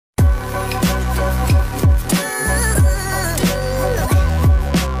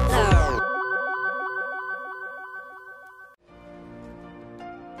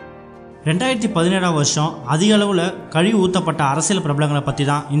2017 வருஷம் அதிக அளவில் கழிவு ஊற்றப்பட்ட அரசியல் பிரபலங்களை பற்றி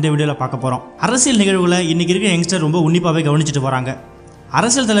தான் இந்த வீடியோவில் பார்க்க போகிறோம். அரசியல் நிகழ்வுகளை இன்றைக்கி இருக்க யங்ஸ்டர் ரொம்ப உன்னிப்பாகவே கவனிச்சுட்டு போகிறாங்க.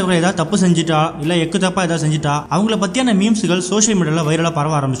 அரசியல் தலைவர்கள் ஏதாவது தப்பு செஞ்சுட்டா இல்லை எக்கு தப்பாக ஏதாவது செஞ்சுட்டா அவங்கள பற்றியான மீம்ஸுகள் சோஷியல் மீடியாவில் வைரலாக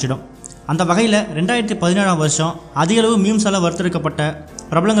பரவ ஆரம்பிச்சிடும். அந்த வகையில் 2017 வருஷம் அதிக அளவு மீம்ஸால் வறுத்தெடுக்கப்பட்ட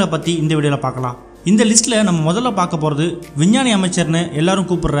பிரபலங்களை பற்றி இந்த வீடியோவில் பார்க்கலாம். இந்த லிஸ்ட்டில் நம்ம முதல்ல பார்க்க போகிறது விஞ்ஞானி அமைச்சர்னு எல்லாரும்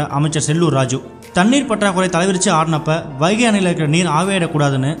கூப்பிடுற அமைச்சர் செல்லூர் ராஜு. தண்ணீர் பற்றாக்குறை தலைவிரிச்சு ஆடினப்ப வைகை அணையில் இருக்கிற நீர்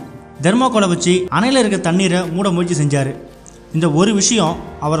ஆவியாயிடக்கூடாதுன்னு தெர்மாக்கோலை வச்சு அணையில் இருக்க தண்ணீரை மூட முயற்சி செஞ்சார். இந்த ஒரு விஷயம்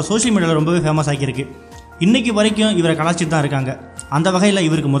அவரை சோஷியல் மீடியாவில் ரொம்பவே ஃபேமஸ் ஆகியிருக்கு. இன்றைக்கி வரைக்கும் இவரை கலாச்சிட்டு தான் இருக்காங்க. அந்த வகையில்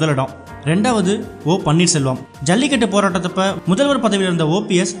இவருக்கு முதலிடம். ரெண்டாவது ஓ பன்னீர்செல்வம். ஜல்லிக்கட்டு போராட்டத்தப்ப முதல்வர் பதவியில் இருந்த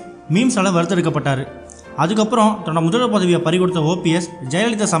ஓபிஎஸ் மீம்ஸால் வறுத்தெடுக்கப்பட்டார். அதுக்கப்புறம் தன்னோட முதல்வர் பதவியை பறிகொடுத்த ஓபிஎஸ்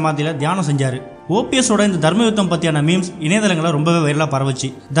ஜெயலலிதா சமாதியில் தியானம் செஞ்சார். ஓபிஎஸோட இந்த தர்ம யுத்தம் பற்றியான மீம்ஸ் இணையதளங்களில் ரொம்பவே வைரலாக பரவச்சு.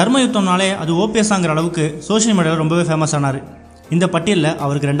 தர்ம யுத்தம்னாலே அது ஓபிஎஸ்ங்கிற அளவுக்கு சோஷியல் மீடியாவில் ரொம்பவே ஃபேமஸ் ஆனார். இந்த பட்டியலில்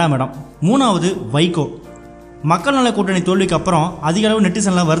அவருக்கு 2ஆம் இடம். 3வது வைகோ. மக்கள் நல கூட்டணி தோல்விக்கு அப்புறம் அதிக அளவு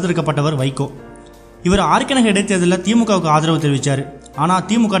நெட்டிசனில் வறுத்தெடுக்கப்பட்டவர் வைகோ. இவர் ஆர்கனக இடைத்தேர்தலில் திமுகவுக்கு ஆதரவு தெரிவித்தார். ஆனால்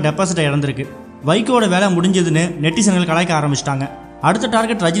திமுக டெபாசிட்டை இழந்திருக்கு. வைகோவோட வேலை முடிஞ்சதுன்னு நெட்டிசன்கள் கலாய்க்க ஆரம்பிச்சிட்டாங்க. அடுத்த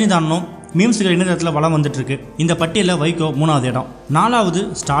டார்கெட் ரஜினி தானும் மீம்ஸுகள் இணையதளத்தில் வளம் வந்துட்டுருக்கு. இந்த பட்டியலில் வைகோ 3வது இடம். 4வது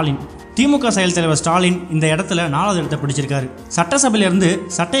ஸ்டாலின். திமுக செயல் தலைவர் ஸ்டாலின் இந்த இடத்துல 4வது இடத்தை பிடிச்சிருக்காரு. சட்டசபையிலிருந்து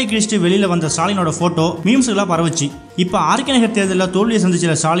சட்டையை கிழிச்சிட்டு வெளியில் வந்த ஸ்டாலினோட ஃபோட்டோ மீம்ஸுகளாக பரவச்சு. இப்போ ஆர்கனகர் தேர்தலில் தோல்வியை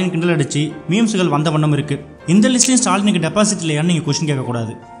சந்திச்சிட ஸ்டாலின் கிண்டல் அடிச்சு மீம்ஸுகள் வந்த வண்ணம் இருக்கு. இந்த லிஸ்ட்லையும் ஸ்டாலினுக்கு டெபாசிட் இல்லையான்னு நீங்கள் கொஸ்டின்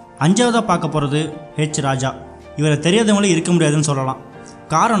கேட்கக்கூடாது. 5வதாக பார்க்க போகிறது ஹெச் ராஜா. இவரை தெரியாதவங்களே இருக்க முடியாதுன்னு சொல்லலாம்.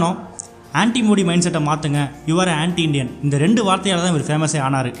 காரணம் ஆன்டி மோடி மைண்ட் செட்டை மாற்றுங்க, யுவர் ஆன்டி இண்டியன். இந்த 2 வார்த்தையால் தான் இவர் ஃபேமஸே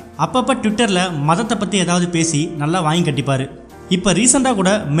ஆனார். அப்பப்போ ட்விட்டரில் மதத்தை பற்றி ஏதாவது பேசி நல்லா வாங்கி கட்டிப்பார். இப்போ ரீசெண்டாக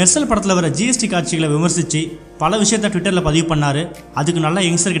கூட மெர்சல் படத்தில் வர ஜிஎஸ்டி காட்சிகளை விமர்சித்து பல விஷயத்த ட்விட்டரில் பதிவு பண்ணார். அதுக்கு நல்லா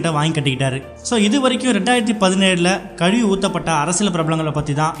யங்ஸ்டர்கிட்ட வாங்கி கட்டிக்கிட்டாரு. ஸோ இது வரைக்கும் 2017 கழிவு ஊற்றப்பட்ட அரசியல் பிரபலங்களை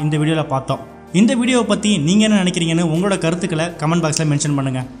பற்றி தான் இந்த வீடியோவில் பார்த்தோம். இந்த வீடியோவை பற்றி நீங்கள் என்ன நினைக்கிறீங்கன்னு உங்களோட கருத்துக்களை கமெண்ட் பாக்ஸில் மென்ஷன்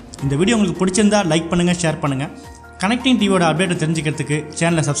பண்ணுங்கள். இந்த வீடியோ உங்களுக்கு பிடிச்சிருந்தா லைக் பண்ணுங்கள், ஷேர் பண்ணுங்கள். கனெக்டிங் டிவியோட அப்டேட்டை தெரிஞ்சுக்கிறதுக்கு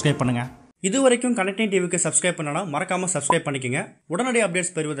சேனலை சப்ஸ்கிரைப் பண்ணுங்கள். இது வரைக்கும் கனெக்டிங் டிவிக்கு சப்ஸ்கிரைப் பண்ணனா மறக்காமல் சப்ஸ்கிரைப் பண்ணிக்கங்க. உடனடி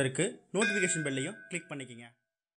அப்டேட்ஸ் பெறுவதற்கு நோட்டிஃபிகேஷன் பெல்லையும் கிளிக் பண்ணிக்கங்க.